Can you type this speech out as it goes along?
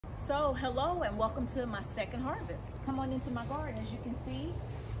So hello and welcome to my second harvest. Come on into my garden. As you can see,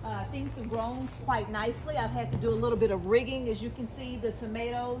 things have grown quite nicely. I've had to do a little bit of rigging. As you can see, the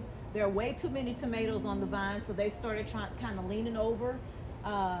tomatoes, there are way too many tomatoes on the vine, so they started kind of leaning over.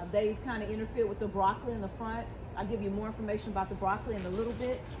 They kind of interfered with the broccoli in the front. I'll give you more information about the broccoli in a little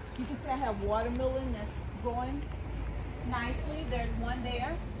bit. You can see I have watermelon that's growing nicely. There's one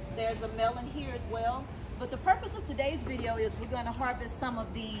there. There's a melon here as well. But the purpose of today's video is we're going to harvest some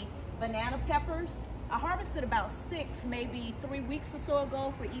of the banana peppers. I harvested about 6, maybe 3 weeks or so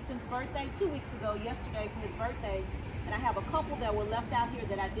ago for Ethan's birthday, 2 weeks ago, yesterday for his birthday. And I have a couple that were left out here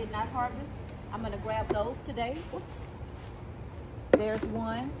that I did not harvest. I'm going to grab those today. Oops. There's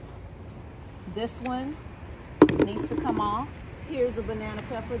one. This one needs to come off. Here's a banana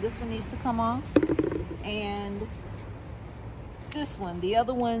pepper. This one needs to come off. And this one, the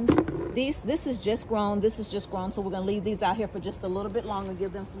other ones, this is just grown. This is just grown, so we're gonna leave these out here for just a little bit longer,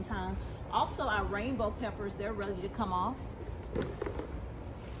 give them some time. Also, our rainbow peppers, they're ready to come off.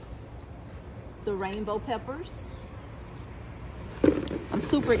 The rainbow peppers. I'm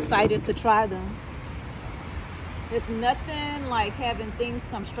super excited to try them. There's nothing like having things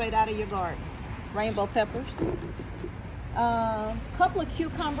come straight out of your garden. Rainbow peppers. Couple of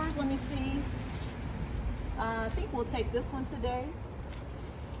cucumbers, let me see. I think we'll take this one today.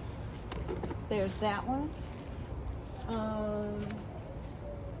 There's that one. I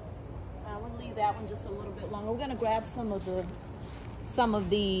will leave that one just a little bit longer. We're gonna grab some of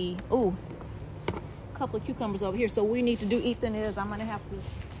the couple of cucumbers over here. So what we need to do, Ethan, is I'm gonna have to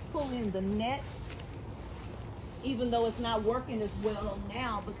pull in the net, even though it's not working as well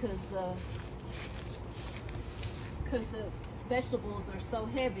now because the vegetables are so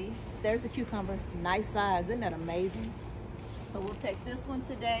heavy. There's a cucumber, nice size, isn't that amazing? So we'll take this one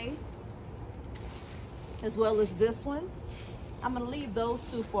today, as well as this one. I'm gonna leave those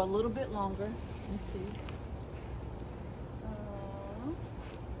two for a little bit longer. Let me see.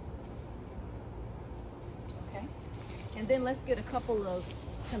 Okay, and then let's get a couple of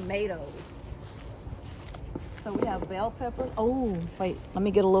tomatoes. So we have bell pepper. Oh, wait, let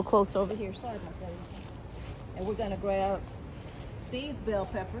me get a little closer over here. Sorry about that. And we're gonna grab these bell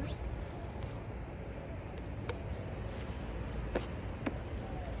peppers.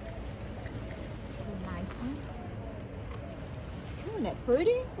 It's a nice one. Isn't that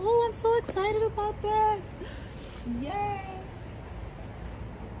pretty? Oh, I'm so excited about that. Yay.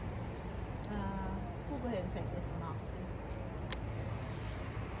 We'll go ahead and take this one off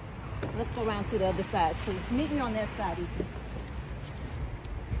too. Let's go around to the other side. So meet me on that side, Ethan.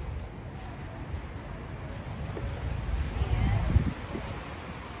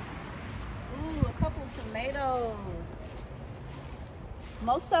 Tomatoes.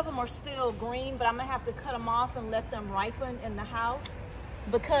 Most of them are still green, but I'm gonna have to cut them off and let them ripen in the house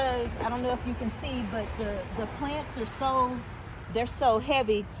because I don't know if you can see, but the plants are they're so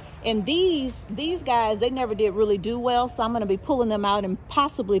heavy, and these guys, they never did really do well, so I'm gonna be pulling them out and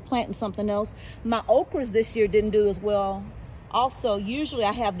possibly planting something else. My okras this year didn't do as well. Also, usually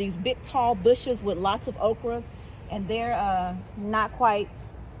I have these big tall bushes with lots of okra, and they're not quite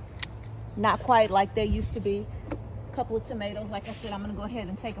like they used to be. A couple of tomatoes, like I said, I'm gonna go ahead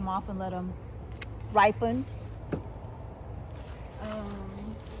and take them off and let them ripen.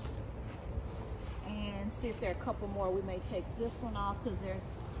 And see if there are a couple more. We may take this one off because there are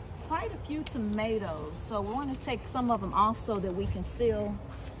quite a few tomatoes. So we want to take some of them off so that we can still,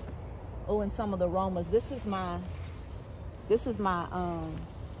 and some of the aromas. This is my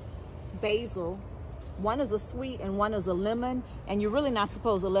basil. One is a sweet and one is a lemon, and you're really not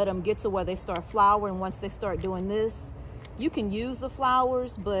supposed to let them get to where they start flowering. Once they start doing this, you can use the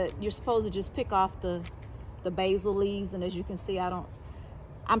flowers, but you're supposed to just pick off the basil leaves. And as you can see,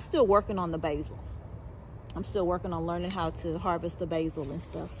 I'm still working on the basil. I'm still working on learning how to harvest the basil and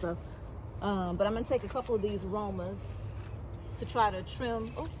stuff. So, but I'm gonna take a couple of these aromas to try to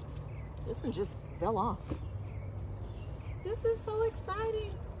trim. Oh, this one just fell off. This is so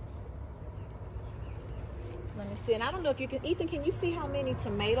exciting. Let me see, and I don't know if you can, Ethan, can you see how many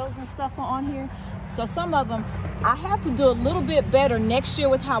tomatoes and stuff are on here? So some of them, I have to do a little bit better next year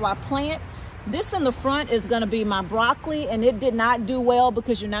with how I plant. This in the front is gonna be my broccoli, and it did not do well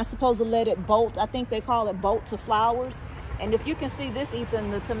because you're not supposed to let it bolt. I think they call it bolt to flowers. And if you can see this, Ethan,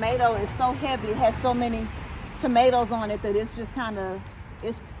 the tomato is so heavy. It has so many tomatoes on it that it's just kind of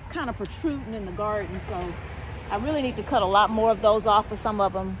protruding in the garden. So I really need to cut a lot more of those off, but some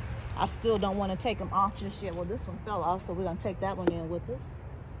of them, I still don't want to take them off just yet. Well, this one fell off, so we're going to take that one in with us.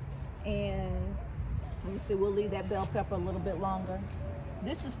 And let me see, we'll leave that bell pepper a little bit longer.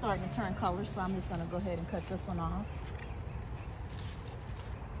 This is starting to turn color, so I'm just going to go ahead and cut this one off.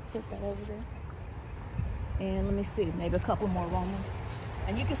 put that over there. And let me see, maybe a couple more Romas.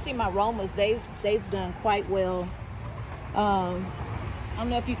 And you can see my Romas, they've done quite well. I don't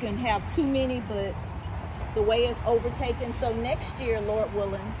know if you can have too many, but the way it's overtaken. So next year, Lord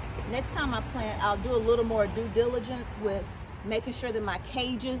willing, next time I plant, I'll do a little more due diligence with making sure that my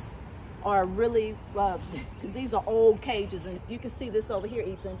cages are really, because these are old cages, and if you can see this over here,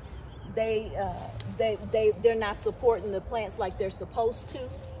 Ethan, they're not supporting the plants like they're supposed to.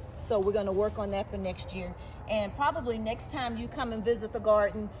 So we're going to work on that for next year. And probably next time you come and visit the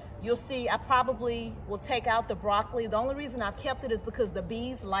garden, you'll see I probably will take out the broccoli. The only reason I've kept it is because the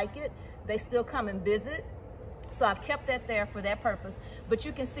bees like it. They still come and visit. So I've kept that there for that purpose. But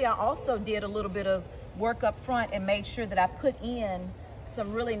you can see I also did a little bit of work up front and made sure that I put in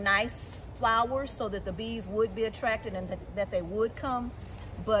some really nice flowers so that the bees would be attracted and that they would come.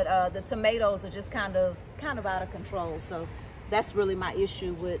 But the tomatoes are just kind of out of control. So that's really my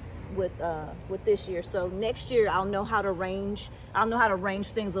issue with this year. So next year I'll know how to range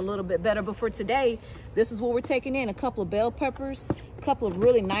things a little bit better. But for today, this is what we're taking in: a couple of bell peppers, a couple of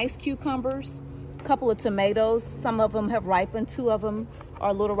really nice cucumbers, a couple of tomatoes. Some of them have ripened, 2 of them are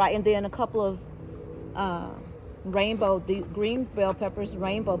a little ripe, and then a couple of the green bell peppers,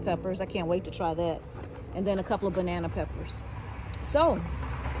 rainbow peppers. I can't wait to try that. And then a couple of banana peppers. So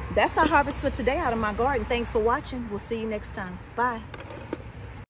that's our harvest for today out of my garden. Thanks for watching. We'll see you next time. Bye.